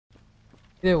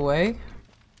Either way,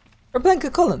 we're playing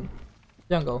Cu Chulainn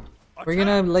Jungle. We're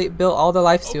gonna build all the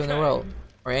lifesteal in the world,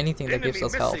 or anything that gives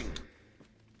us health.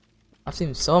 I've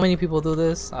seen so many people do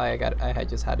this. I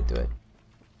just had to do it.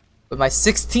 With my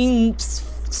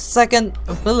 16-second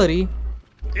ability.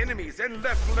 Enemies in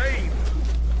left lane.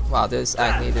 Wow, this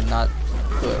Agni did not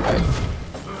do it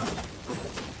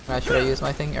right. Should I use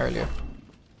my thing earlier?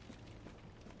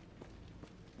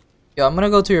 Yo, I'm gonna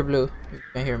go to your blue. You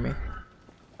can hear me.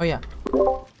 Oh yeah.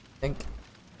 Think.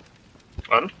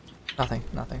 What? Nothing.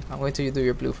 I'm going to do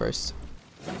your blue first.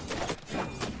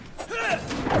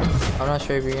 I'm not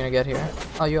sure if you're gonna get here.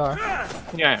 Oh, you are.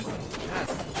 Yeah.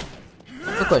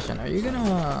 Good question. Are you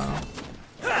gonna?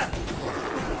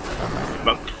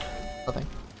 No. Nothing.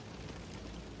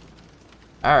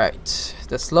 All right.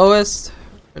 The slowest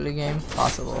early game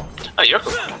possible. Oh, you're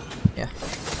cool. Yeah.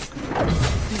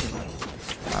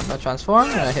 I'm gonna transform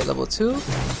and I hit level 2.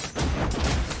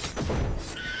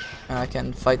 And I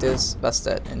can fight this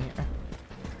Bastet in here.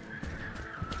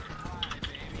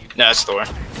 No, it's Thor.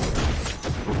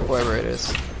 Whoever it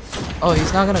is. Oh,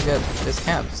 he's not gonna get his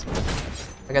camps.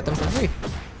 I get them for free.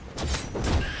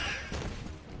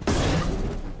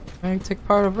 I take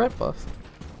part of red buff.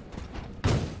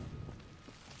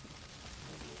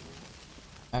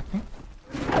 Okay.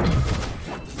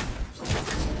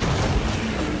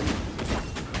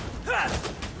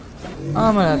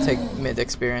 I'm gonna take mid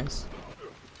experience.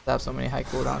 I have so many high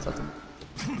cooldowns at them.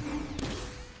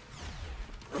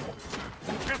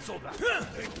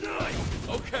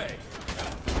 Okay.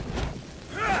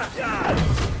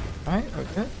 Alright, we're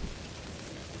good.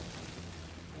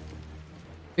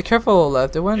 Be careful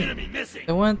left, it went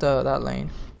that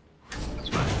lane.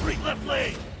 Left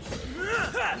lane.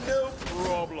 No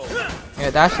problem. You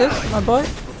gonna dash this, my boy?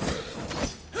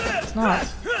 It's not.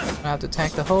 I'm gonna have to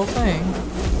tank the whole thing.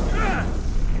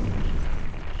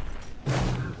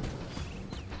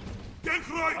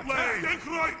 Gank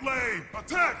right lane.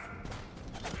 Attack.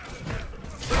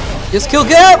 Just kill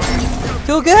Gap!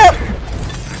 Kill Gap!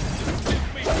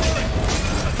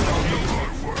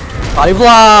 Body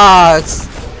blocks!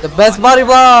 The best body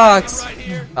blocks! Oh,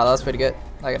 that was pretty good,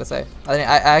 I gotta say. I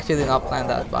actually did not plan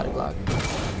that body block.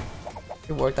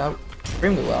 It worked out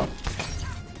extremely well.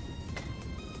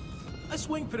 I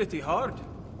swing pretty hard.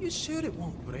 You sure it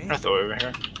won't break? I Thor over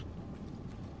here.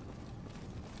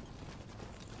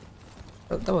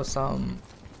 That was some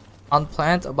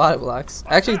unplanned body blocks.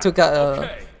 I actually took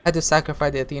had to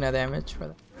sacrifice the Athena damage for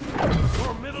that.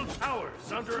 Your middle tower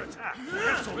is under attack.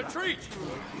 Retreat.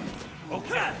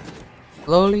 Okay.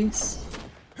 Slowly,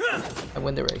 I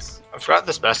win the race. I forgot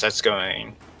this best that's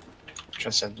going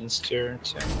Transcendence tier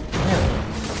too. Yeah.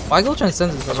 Why go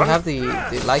Transcendence? Because we have the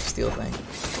lifesteal thing.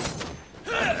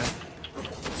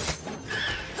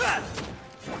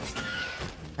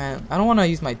 And I don't want to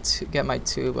use my get my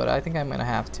 2, but I think I'm gonna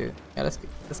have to. Yeah, let's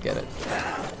get it.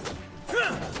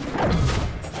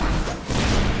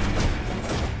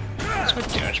 That's my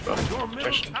damage buff. Your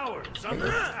middle tower is under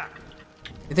attack.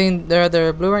 You think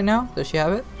they're blue right now? Does she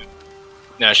have it?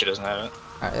 No, she doesn't have it.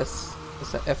 Alright, let's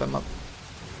F him up.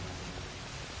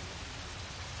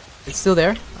 It's still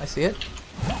there. I see it.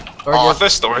 Or Oh, just...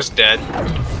 this Thor's dead.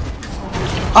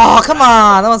 Oh, come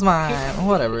on! That was mine.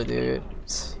 Whatever, dude.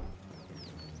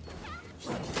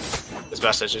 This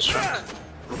best is just trying.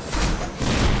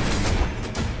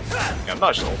 Yeah, I'm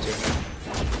not just ulting.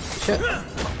 Shit.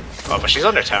 Oh, but she's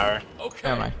under tower.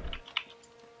 Never mind.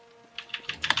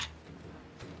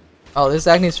 Oh, this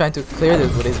Agni's trying to clear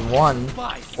this with his 1.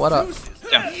 What up?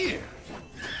 Yeah.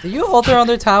 Do you alter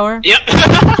under tower? Yep.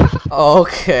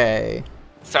 Okay.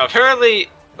 So apparently,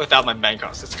 without my main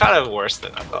cost, it's kind of worse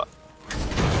than I thought.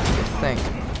 Think.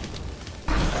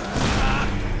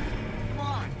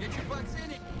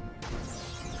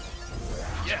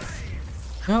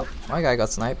 Nope, my guy got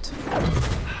sniped.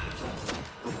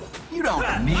 You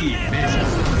don't need vision.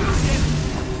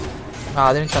 Ah,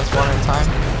 I didn't transform in time.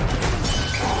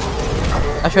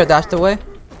 I should have dashed away.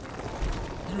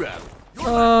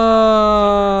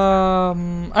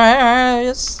 Alright,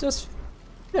 just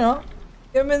you know,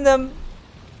 giving them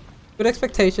good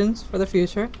expectations for the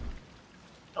future.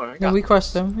 Oh, Yeah, we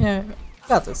crushed them. Yeah,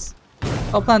 got this.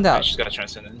 All planned out. She's got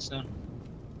Transcendence now.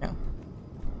 Yeah.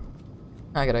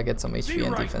 I gotta get some HP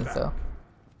and defense though.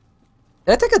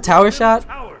 Did I take a tower shot?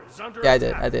 Yeah,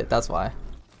 I did. That's why.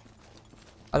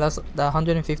 Oh, that's, the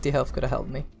 150 health could have helped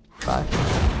me. Bye.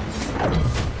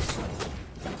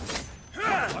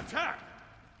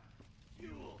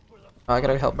 Oh, I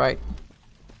gotta help right.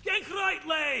 Gank right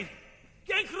lane.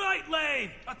 Gank right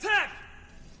lane. Attack.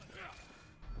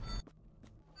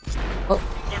 Oh.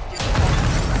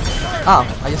 Ow,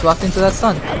 I just walked into that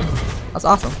stun. That's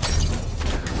awesome.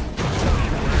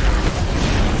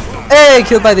 Hey,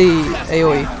 killed by the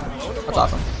AoE. That's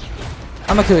awesome.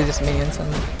 I'm gonna kill these minions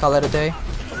and call it a day.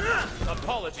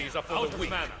 Apologies are for the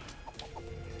weak.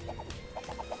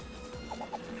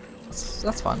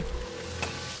 That's fun.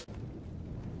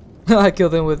 I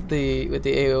killed him with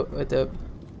the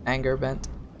anger bent.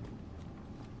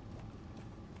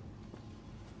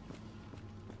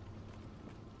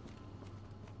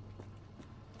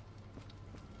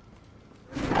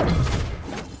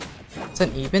 It's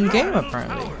an even game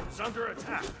apparently. Under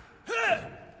attack.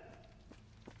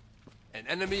 An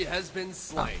enemy has been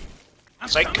slain.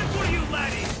 Psych. For you,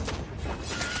 laddie.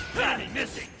 Enemy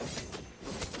missing.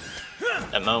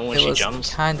 That moment when It she was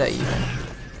jumps. kinda even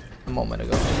a moment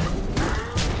ago.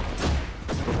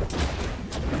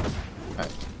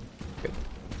 Alright, good.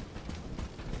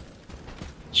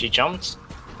 She jumped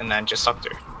and then just sucked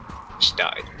her. She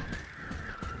died.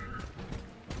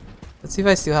 Let's see if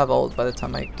I still have ult by the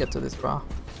time I get to this bra.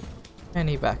 And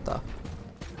he backed off.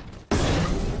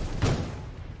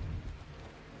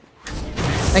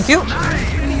 Thank you!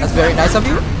 That's very nice of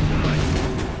you!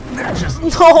 No!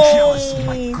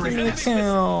 Give me a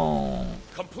kill!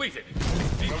 Completed.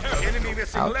 Enemy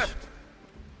missing Ouch. left.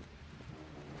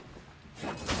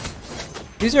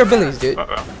 Use your abilities, dude.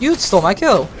 Uh-oh. You stole my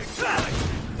kill!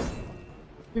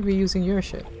 You'll be using your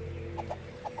shit.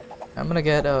 I'm gonna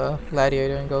get a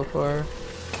gladiator and go for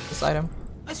this item.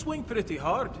 I swing pretty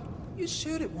hard. You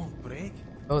sure it won't break?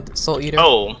 Oh, the Soul Eater.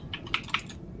 Oh.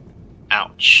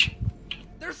 Ouch.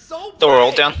 They're so Throw her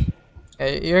ult big. down. Yeah,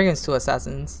 you're against two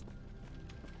assassins.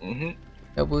 Mm-hmm.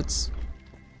 No boots.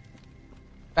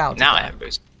 Bound to Now I that. have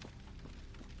boost.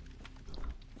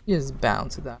 You just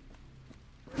bound to that.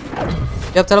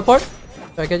 You have teleport?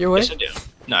 Do I get your way? Yes, I do.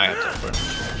 No, I have teleport.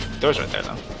 Door's right there,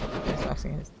 though. Yes,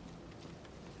 actually, yes.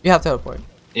 You have teleport.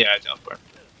 Yeah, I teleport.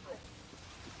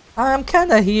 I'm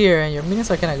kinda here and your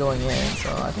minions are kinda going in, so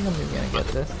I think I'm even gonna get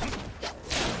this.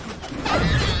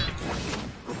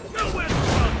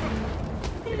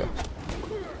 There you go.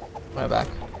 Run it back.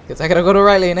 Because I gotta go to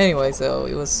right lane anyway, so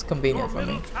it was convenient for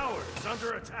me. Middle tower is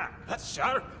under attack. That's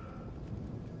sharp.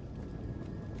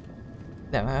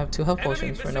 Damn, I have 2 health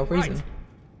potions for no reason.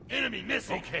 Enemy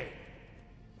missing. Okay.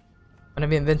 I'm gonna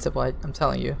be invincible, I'm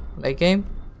telling you. Late game,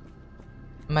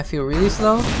 I might feel really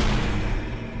slow,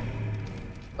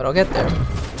 but I'll get there.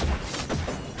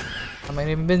 I might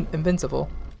even be invincible.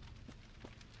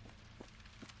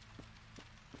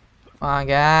 Come on,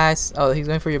 guys. Oh, he's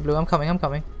going for your blue. I'm coming, I'm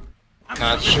coming.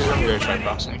 No, she's gonna be trying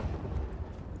boxing.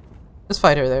 Just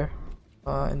fight her there.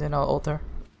 And then I'll ult her.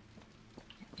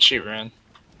 She ran.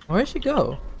 Where'd she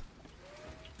go?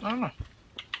 I don't know.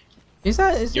 She's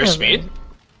not. Is Your speed?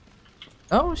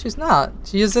 No, she's not.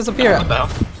 She just disappeared. What the hell?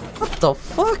 What the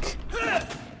fuck?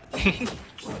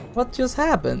 What just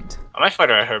happened? I might fight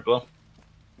her at her blow.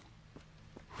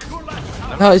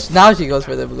 No, now she goes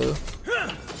for the blue.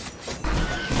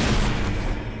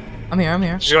 I'm here, I'm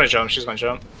here. She's gonna jump, she's gonna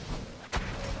jump.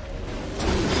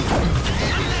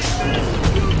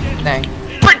 Dang.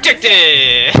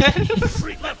 Predicted!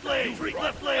 Freak left lane. Freak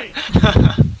left lane.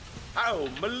 How I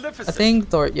maleficent. think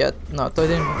Thor, no, Thor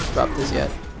didn't drop this yet.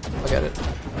 I'll get it.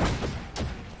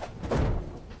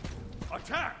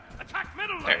 Attack. Attack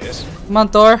middle There lane. it is. Come on,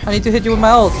 Thor, I need to hit you with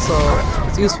my ult, so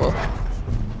it's useful.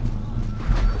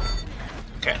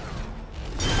 Okay.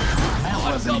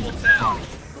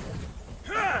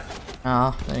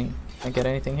 Ah, I didn't get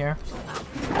anything here.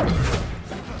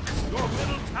 Your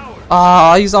middle tower.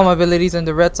 Ah, I used all my abilities and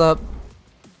the red's up.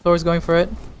 Thor's going for it.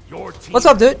 Your team What's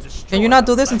up, dude? destroyed Can you not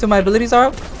do the this until my abilities are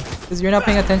up? Because you're not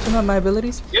paying attention to my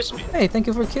abilities? Excuse me. Hey, thank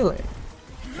you for killing.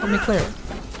 Help me clear it.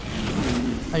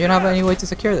 You don't have any way to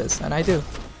secure this, and I do.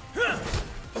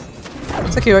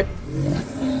 Secure it.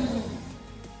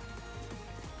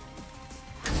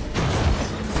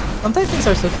 Sometimes things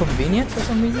are so convenient for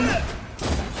some reason.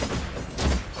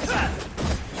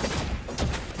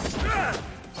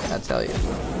 I tell you.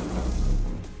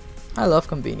 I love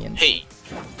convenience. Hey.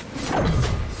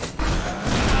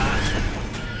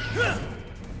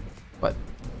 What?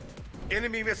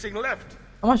 enemy missing left.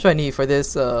 How much do I need for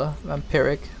this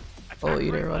vampiric soul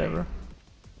eater or whatever?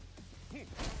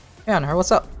 Hey, on her,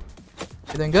 what's up?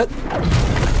 You doing good?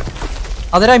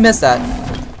 How did I miss that?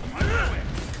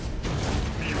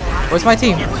 Where's my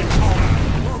team?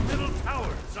 Middle tower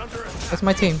is under attack. Where's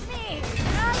my team?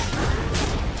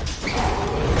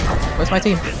 Where's my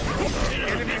team?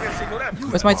 Enemy missing left.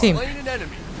 Where's my team? Slain an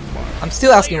enemy. I'm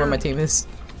still asking where my team is.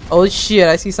 Oh shit,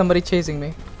 I see somebody chasing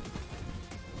me.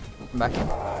 I'm back in.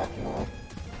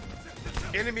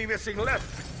 Enemy missing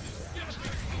left.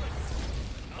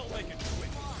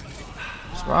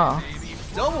 What's wrong?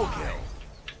 Double kill.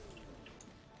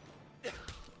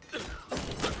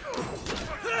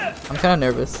 I'm kind of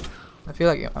nervous. I feel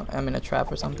like I'm in a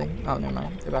trap or something. Oh, never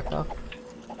mind. They backed off.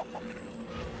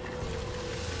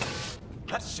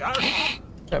 That's sharp.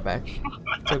 They're back.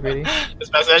 So greedy.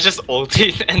 I just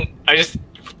ulted and I just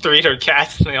 3'd her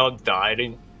cats and they all died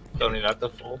and don't even have to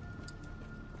fall.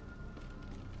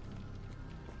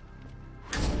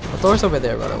 The Thor's over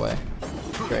there, by the way.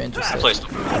 If you're I interested. placed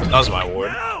him. That was my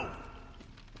ward. Now!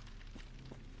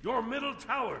 Your middle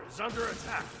tower is under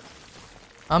attack.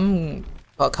 I'm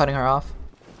about cutting her off.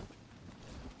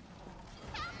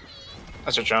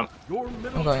 That's her jump. Your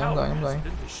middle I'm going. tower I'm has going.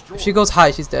 been destroyed. If she goes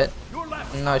high, she's dead. Your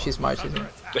left No, tower she's smart. is She's under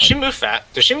attack. Does she move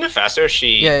fast? Does she move faster or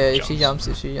she yeah. jumps? If she jumps,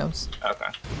 if she jumps. Okay.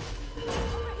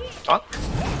 On?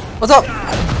 What's up?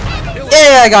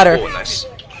 Yeah, I got her. Oh, nice.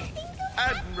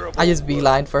 Admirable. I just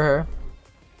beeline for her.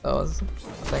 That was the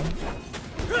thing.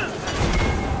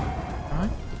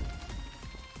 Alright.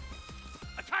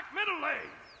 Attack middle lane.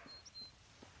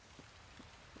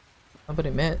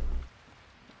 Somebody mid.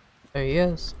 There he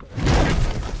is.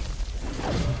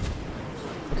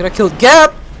 I could have killed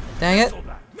Gap! Dang it.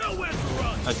 Nowhere to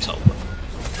run. I tell her.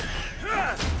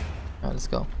 Alright, let's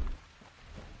go.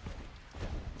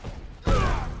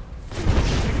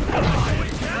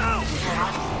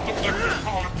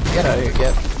 Get out of here,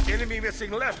 Gap. Enemy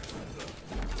missing left.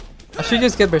 I should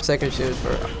just get Berserker shoes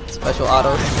for special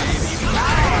autos.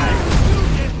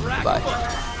 Bye.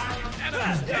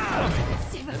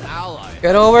 An ally.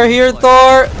 Get over here,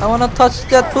 Thor! I wanna touch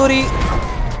that booty!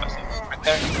 Right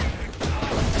there.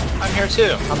 I'm here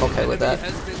too. I'm okay with that.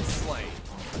 Has been slain.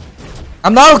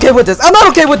 I'm not okay with this! I'm not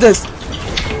okay with this!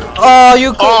 Oh,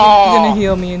 you Oh. didn't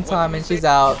heal me in time and she's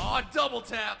out. Oh, double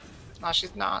tap. No,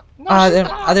 she's not. No, I she's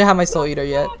didn't not. have my soul eater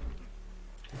yet.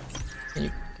 Can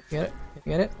you get it? Can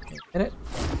you get it? Can you get it?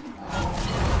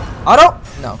 Auto?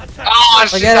 No. Oh,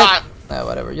 she's Forget not. it. No,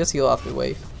 whatever. Just heal off the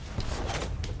wave.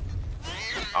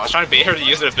 I was trying to bait her to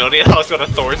use an ability and I was gonna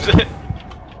Thor's it.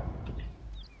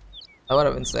 That would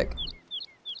have been sick.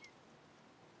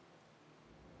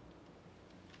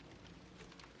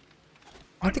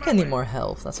 I think I need more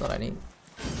health. That's what I need.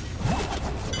 On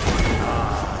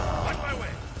my way.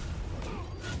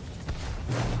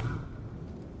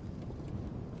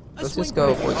 Let's just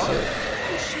go for shit.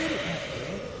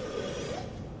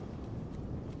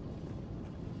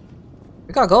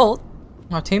 We got gold.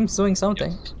 Our team's doing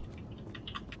something.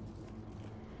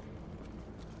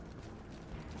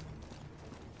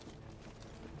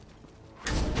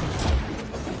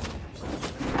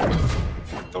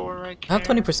 Thor right I have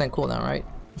 20% cooldown, right?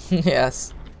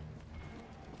 Yes.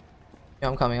 Yeah,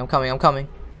 I'm coming. I'm coming. I'm coming.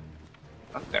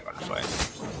 I'm never gonna fight.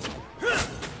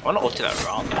 I wanna ult to that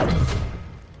round.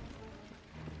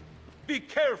 Be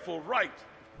careful, right.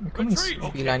 I'm coming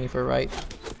B90 for right.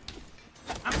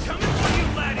 I'm coming for you,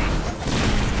 laddie.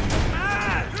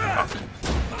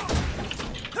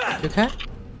 You okay?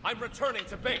 I'm returning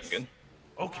to base. Good.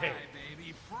 Okay.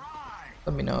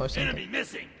 Let me know or Enemy something.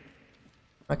 missing.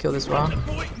 I kill this raw.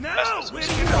 Boy, now. Where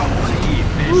do you go?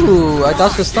 Ooh, I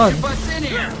dodged the stun. Enemy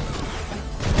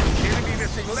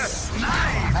missing left.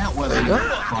 There you go.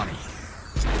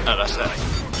 No, that's that.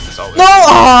 That's all. No!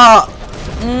 Ah!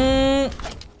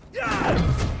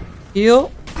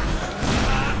 Heal.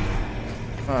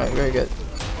 Alright, very good.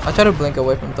 I try to blink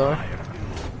away from Thor.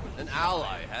 An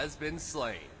ally has been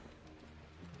slain.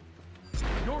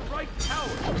 Your right tower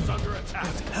is under attack.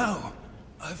 How?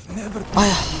 I've never been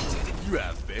You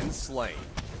have been slain.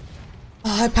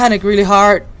 I panicked really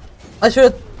hard. I should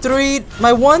have 3'd.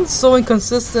 My one's so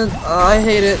inconsistent. I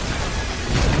hate it.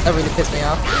 That really pissed me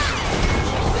off.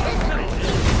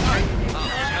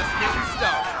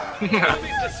 Who's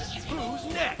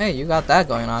next? Hey, you got that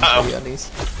going on for you at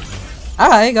least.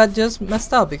 I got just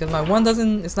messed up because my one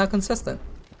it's not consistent.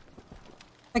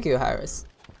 Thank you, Harris.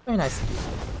 Very nice.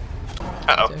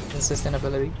 Uh-oh. Consistent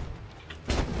ability.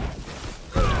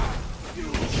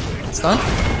 Stun?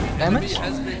 Damage?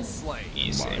 Has been slain.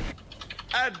 Easy.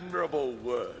 Admirable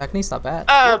word. Technique's not bad.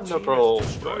 No, bro.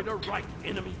 Destroy the right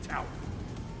enemy tower.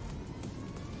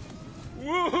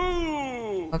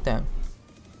 Woohoo! Oh damn.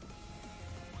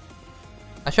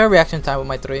 I share reaction time with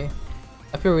my 3.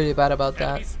 I feel really bad about that.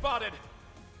 Enemy spotted.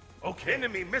 Okay.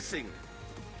 Enemy missing.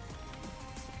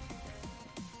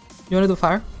 You wanna do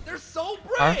fire? They're so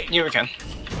Fire? brave. Yeah, we can.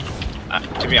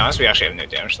 To be honest, we actually have no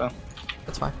damage though.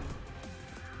 That's fine.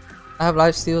 I have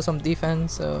lifesteal, some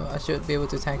defense, so I should be able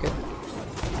to tank it.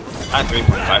 I have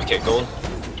 3.5k gold.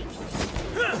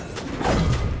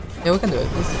 Yeah, we can do it.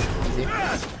 This is easy.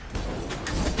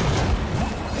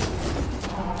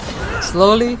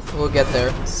 Slowly, we'll get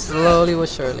there. Slowly but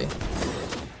surely.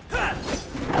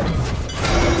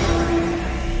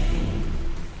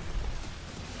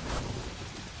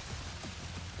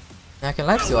 I can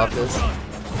lifesteal off this.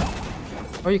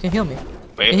 Or you can heal me.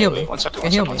 Wait, You can heal wait, me. one second, You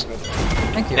can heal one me. second.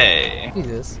 Thank you. Hey.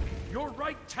 Jesus. Your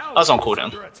right tower I was on is cooldown.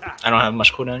 under attack. I don't have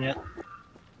much cooldown yet.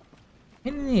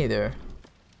 Me neither.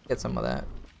 Get some of that.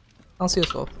 I'll see you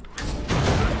both.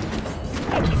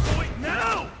 Point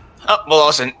now. Oh, well,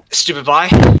 listen, stupid buy.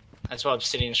 That's why I'm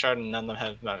sitting in shard and none of them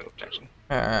have magical protection.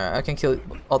 I can kill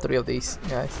all 3 of these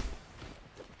guys.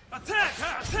 Attack!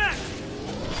 Attack!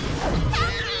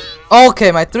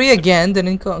 Okay, my 3 again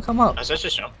didn't come up. That's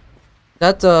just jump.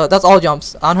 That's all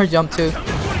jumps. On her jump too,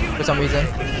 for some reason.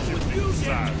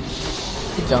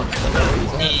 He jumped for no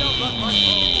reason.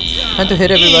 Trying to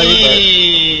hit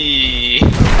everybody,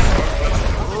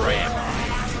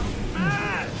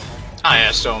 I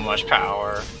have so much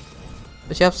power.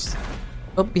 but she has.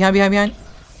 Oh, behind.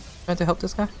 Trying to help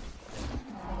this guy.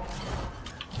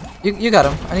 You got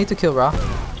him. I need to kill Ra.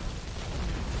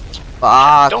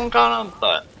 Fuck. Don't got him,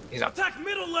 but he's up. Attack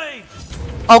middle lane.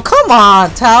 Oh, come on,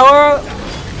 tower.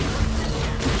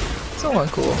 So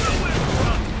uncool.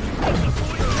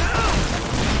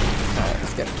 Alright,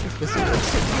 let's get it. Let's do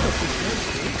this.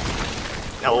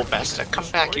 No, Besta, come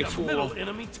back, you Destroyed a middle fool.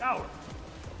 enemy tower.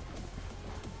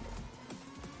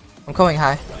 I'm going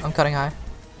high. I'm cutting high.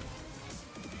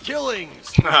 Killing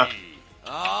spree.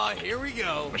 Here we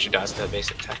go. When she dies to the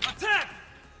basic attack. Attack!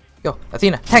 Go,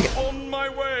 Athena, tank it. On my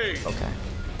way. Okay.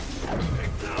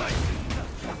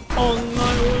 On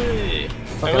my way.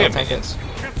 Okay, we I'll have tank it. minions.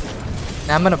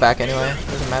 Nah, I'm gonna back anyway.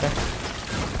 Doesn't matter.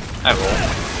 I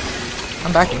will.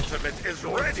 I'm backing. Ultimate is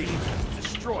ready.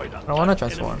 Destroyed. I don't wanna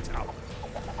transform.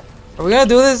 Are we gonna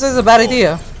do this? This is a bad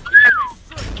idea.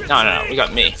 No, we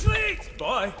got me.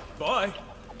 Bye. Bye.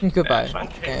 Goodbye. fine.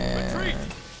 And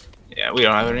Yeah, we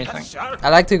don't have anything. I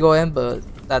like to go in, but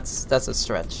that's a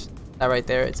stretch. That right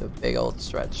there, it's a big old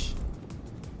stretch.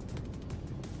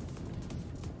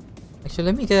 Actually,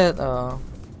 let me get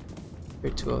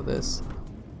here 2 of this.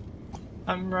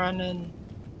 I'm running.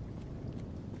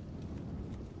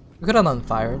 We could have done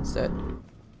fire instead.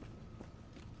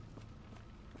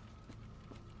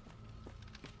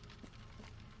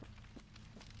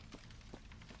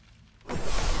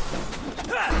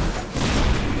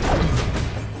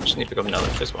 Just need to pick up another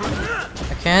physical.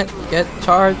 I can't get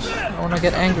charged. I wanna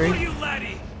get angry. You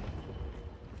laddie.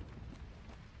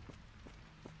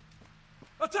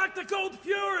 Attack the Gold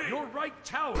Fury. Your right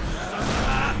tower.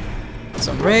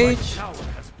 Some rage. Tower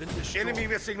has been destroyed. Enemy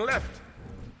missing left.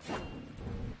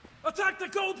 Attack the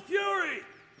Gold Fury.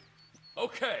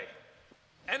 Okay.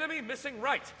 Enemy missing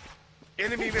right.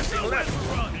 Enemy missing left.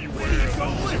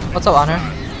 What's up, Honor?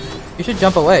 You should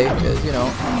jump away, because, you know.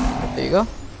 There you go.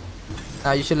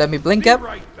 Now you should let me blink up.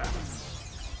 Right back.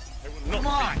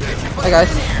 Hi, guys.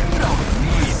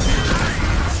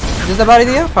 Is this a bad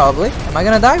idea? Probably. Am I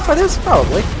gonna die for this?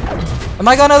 Probably. Am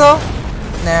I gonna, though?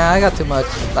 Nah, I got too much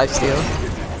lifesteal.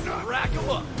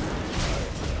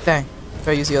 Dang.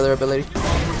 Try to use the other ability.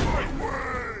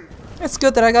 It's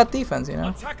good that I got defense, you know?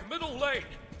 Attack middle lane.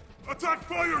 Attack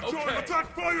fire giant. Okay.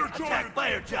 Attack fire giant. Attack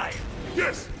fire giant.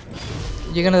 Yes.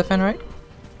 You gonna defend, right?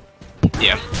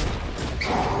 Yeah.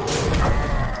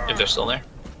 If they're still there.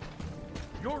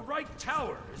 Your right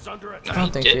tower is under I attack.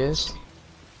 don't think she is.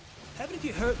 Haven't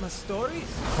you heard my stories?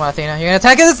 Come on, Athena. You gonna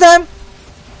attack it this time?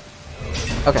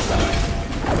 Okay.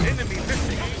 Enemy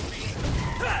missing.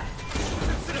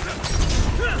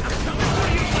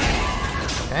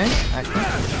 Okay. Acne.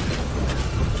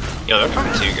 Yo, they're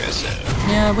coming to you guys.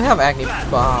 Yeah, we have acne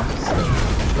bombs.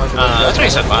 That's what you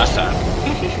said last time.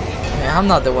 Yeah, I'm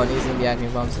not the one using the acne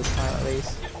bombs this time, at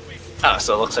least. Oh,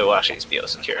 so it looks like we'll actually be able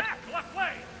to secure. Left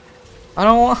lane. I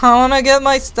want to get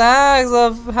my stacks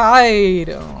of hide.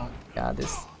 Oh god,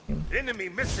 this team. Enemy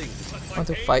missing. I want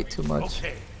to fight too much.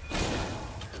 Okay.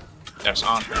 There's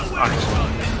on.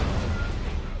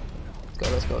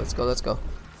 Let's go.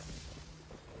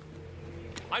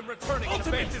 I'm returning to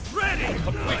Ultimate base. is ready.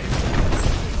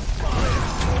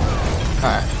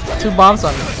 Alright, 2 bombs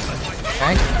on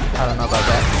tank. I don't know about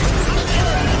that.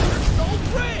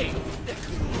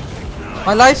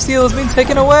 My life steal has been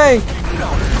taken away.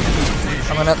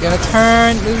 I'm gonna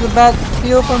turn. This is a bad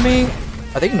deal for me.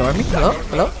 Are they ignoring me? Hello?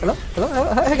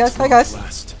 Hey guys.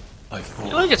 I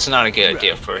feel like it's not a good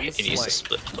idea for it to use a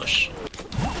split push.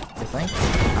 You think?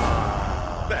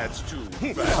 That's too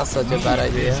bad. That's such a bad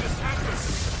idea.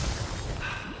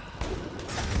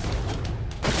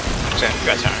 Okay, you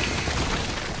guys are.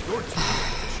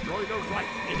 Destroy the right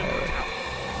enemy tower.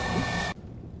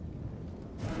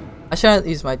 I shouldn't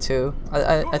use my 2.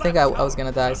 I think I was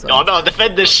gonna die. So. No,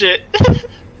 defend this shit.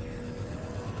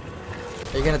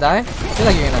 Are you gonna die? I feel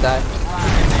like you're gonna die.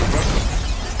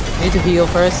 You need to heal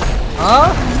first.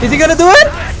 Huh? Is he gonna do it?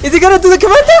 Is he gonna do the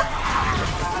Commander?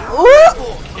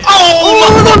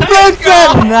 Oh, the big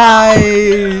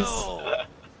nice.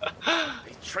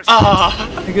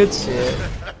 Good shit.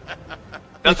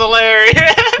 That's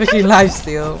hilarious. Especially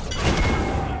lifesteal.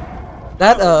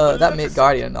 That mid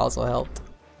guardian also helped.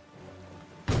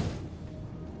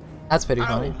 That's pretty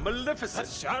funny. Maleficent,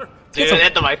 sir. Dude, it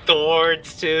hit my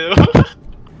thorns too.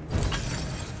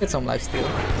 Get some lifesteal.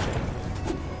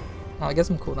 Oh, I get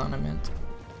some cooldown I meant.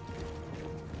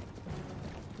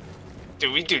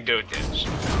 Dude, we do no damage.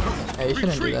 Yeah, you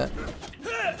shouldn't do that.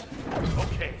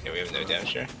 Okay. Yeah, we have no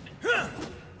damage here.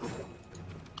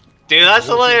 Dude, that's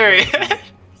hilarious.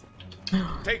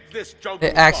 Take this jungle.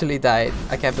 They actually died.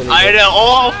 I can't believe I it. know,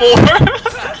 all four.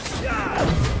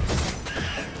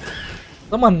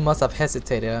 Someone must have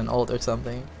hesitated on ult or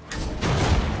something.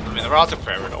 I mean, the Raw took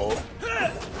forever to ult.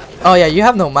 Oh yeah, you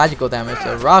have no magical damage,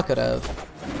 so Ra could have.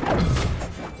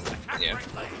 Yeah.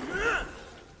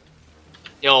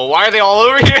 Yo, why are they all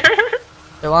over here?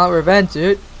 They want revenge,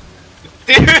 dude.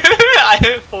 Dude, I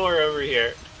hit 4 over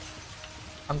here.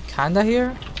 I'm kinda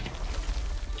here.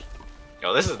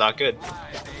 Yo, this is not good.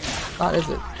 Not is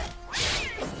it? I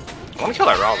wanna kill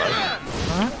that Raw though.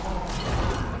 Huh?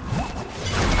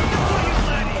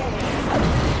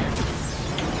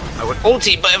 I would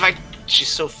ulti, but if she's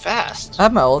so fast. I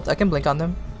have my ult. I can blink on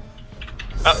them.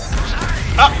 Oh.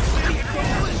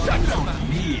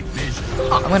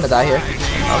 I'm gonna die here.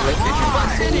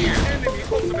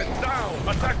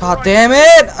 God damn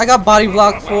it! I got body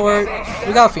blocked for it.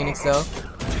 We got Phoenix though.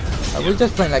 We're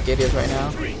just playing like idiots right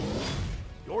now.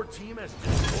 Your team has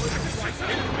destroyed.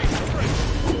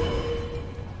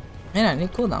 Man, I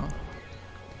need cooldown.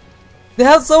 They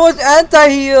have so much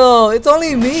anti-heal! It's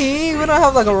only me! We don't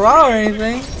have like a Ra or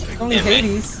anything. It's only Yeah, man.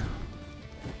 Hades.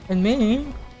 And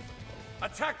me.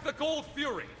 Attack the Gold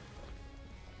Fury.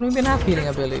 We don't even have healing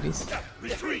abilities.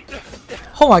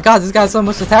 Oh my god, this guy has so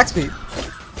much attack speed.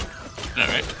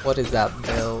 Alright. What is that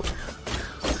build?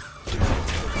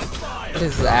 What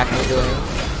is Acne doing?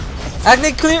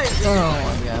 Acne clear! Oh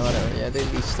my god, whatever. Yeah, they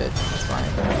leached it. That's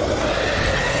fine.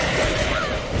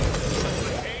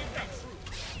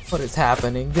 What is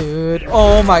happening, dude?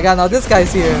 Oh my god, now this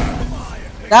guy's here.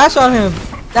 Dash on him!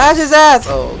 Dash his ass!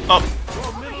 Oh. Oh.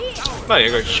 No,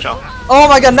 you're going to chill. Oh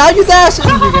my god, now you dash and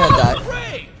you're gonna die.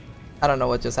 I don't know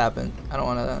what just happened. I don't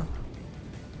wanna.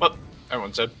 Well,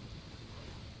 everyone said.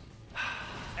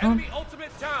 Enemy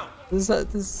ultimate down. This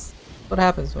is what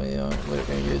happens when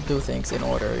when you do things in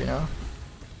order, you know?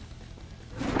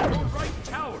 Your right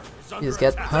tower is You under just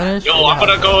get attack. punished. Yo, I'm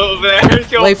gonna go over there.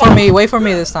 Yo, Wait for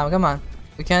me this time, come on.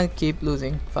 We can't keep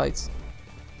losing fights.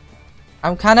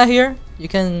 I'm kinda here. You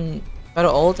can try to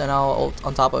ult and I'll ult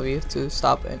on top of you to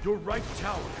stop it. Your right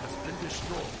tower has been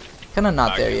destroyed. Kinda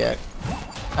not there yet.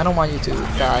 I don't want you to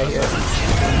die here.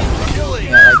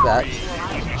 Yeah, like that.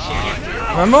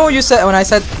 Remember when you said when I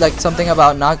said like something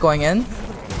about not going in?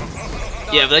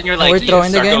 Yeah, but then you're we're like, you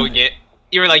throwing the start game? going in.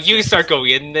 You were like, you start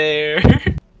going in there.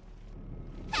 Okay.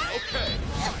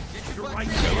 Your right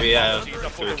So we have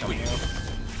 3 coming in.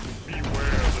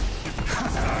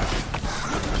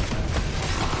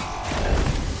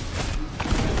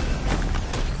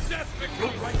 Your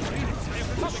right Phoenix has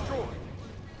been destroyed.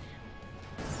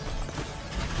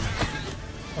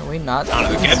 Are we not? Out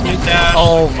of the get me dash.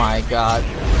 Oh my god.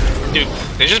 Dude,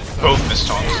 they just both missed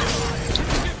taunts.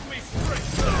 Give me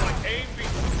strength. My aim be.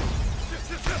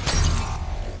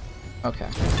 Okay.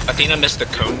 Athena missed the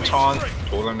cone taunt.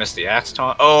 Ola missed the axe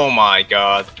taunt. Oh my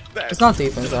god. It's not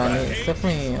defense I need. It's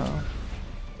definitely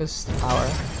just power.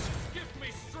 Give me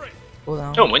strength. Cool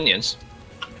down. No minions.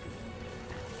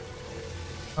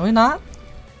 Are we not?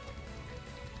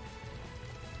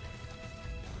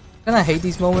 Kind of hate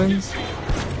these moments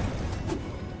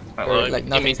where like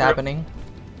nothing's happening.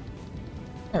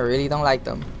 I really don't like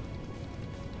them.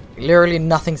 Literally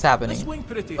nothing's happening Swing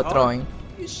pretty but hard. throwing.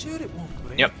 You sure it won't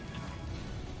break? Yep.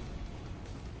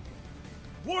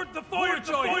 Ward the fire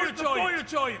giant. Fire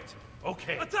giant.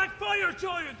 Okay. Attack fire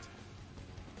giant.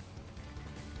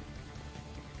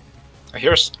 I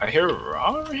hear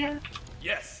Raw over here.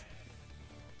 Yes.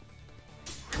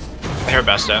 I hear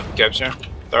Besta. Gibbs here.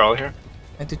 They're all here.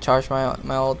 I need to charge my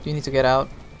ult. You need to get out.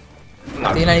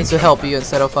 Not Athena needs to help you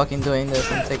instead of fucking doing this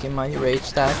and taking my rage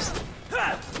stacks.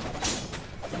 I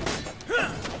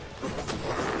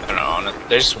don't know. On it.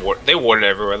 They warded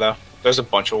everywhere though. There's a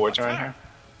bunch of wards around here.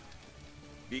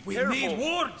 Be We careful. need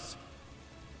wards.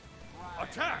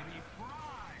 Attack.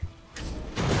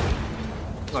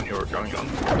 I don't hear what's going on.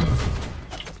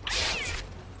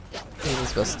 He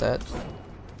just got stat.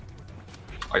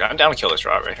 Like I'm down to kill this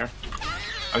Raw right here.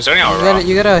 I'm zoning out Raw.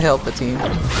 You gotta help the team.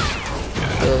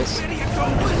 Yes.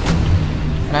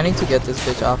 And I need to get this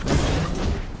bitch off me.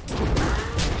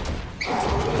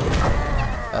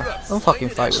 Don't fucking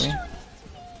fight with me.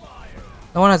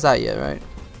 No one has that yet, right?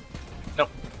 Nope.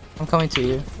 I'm coming to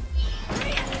you.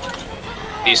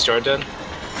 These store dead.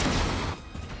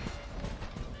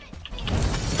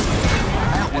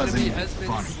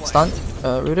 Stunned.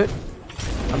 Rooted.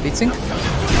 I'm beating.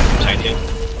 Tanking.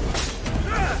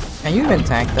 And you even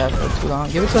tank that for too long.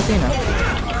 Give it to Athena.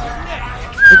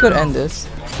 We could end this.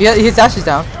 Yeah, his dash is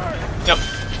down. Yep.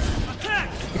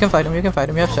 You can fight him. You can fight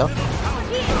him. You have shell.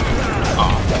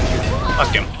 Oh.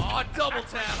 Let's get him.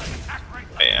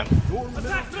 I am.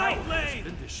 Attack top lane!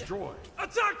 Been destroyed.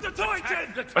 Attack the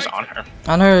Titan! What's on her?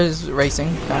 On her is racing,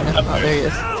 kinda. Oh, there he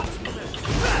is.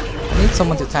 I need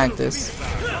someone to tank this.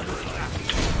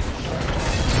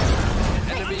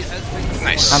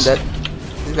 Nice. I'm dead.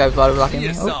 This guy's body blocking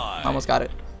me. Oh, almost got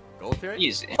it.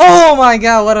 Easy. Oh my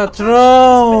god, what a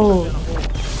throw!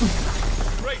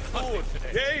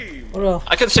 What a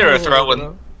I consider a throw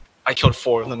when I killed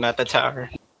 4 of them at the tower.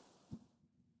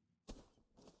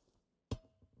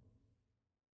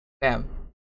 Damn.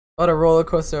 What a roller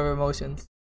coaster of emotions.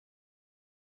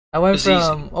 I went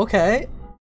from okay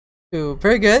to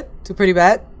pretty good to pretty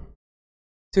bad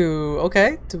to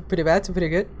okay to pretty bad to pretty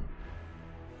good.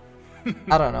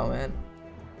 I don't know, man.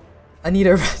 I need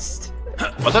a rest.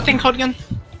 What's that thing called again?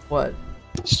 What?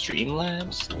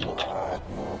 Streamlabs?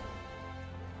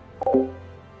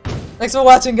 Thanks for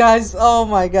watching, guys. Oh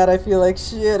my god, I feel like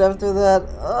shit after that.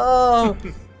 Oh.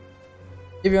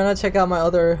 If you wanna check out my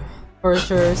other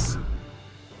pictures,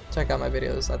 check out my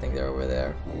videos. I think they're over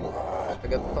there. I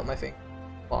gotta put my thing.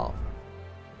 Wow.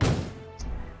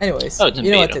 Anyways,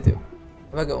 you know what to do.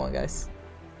 Have a good one, guys.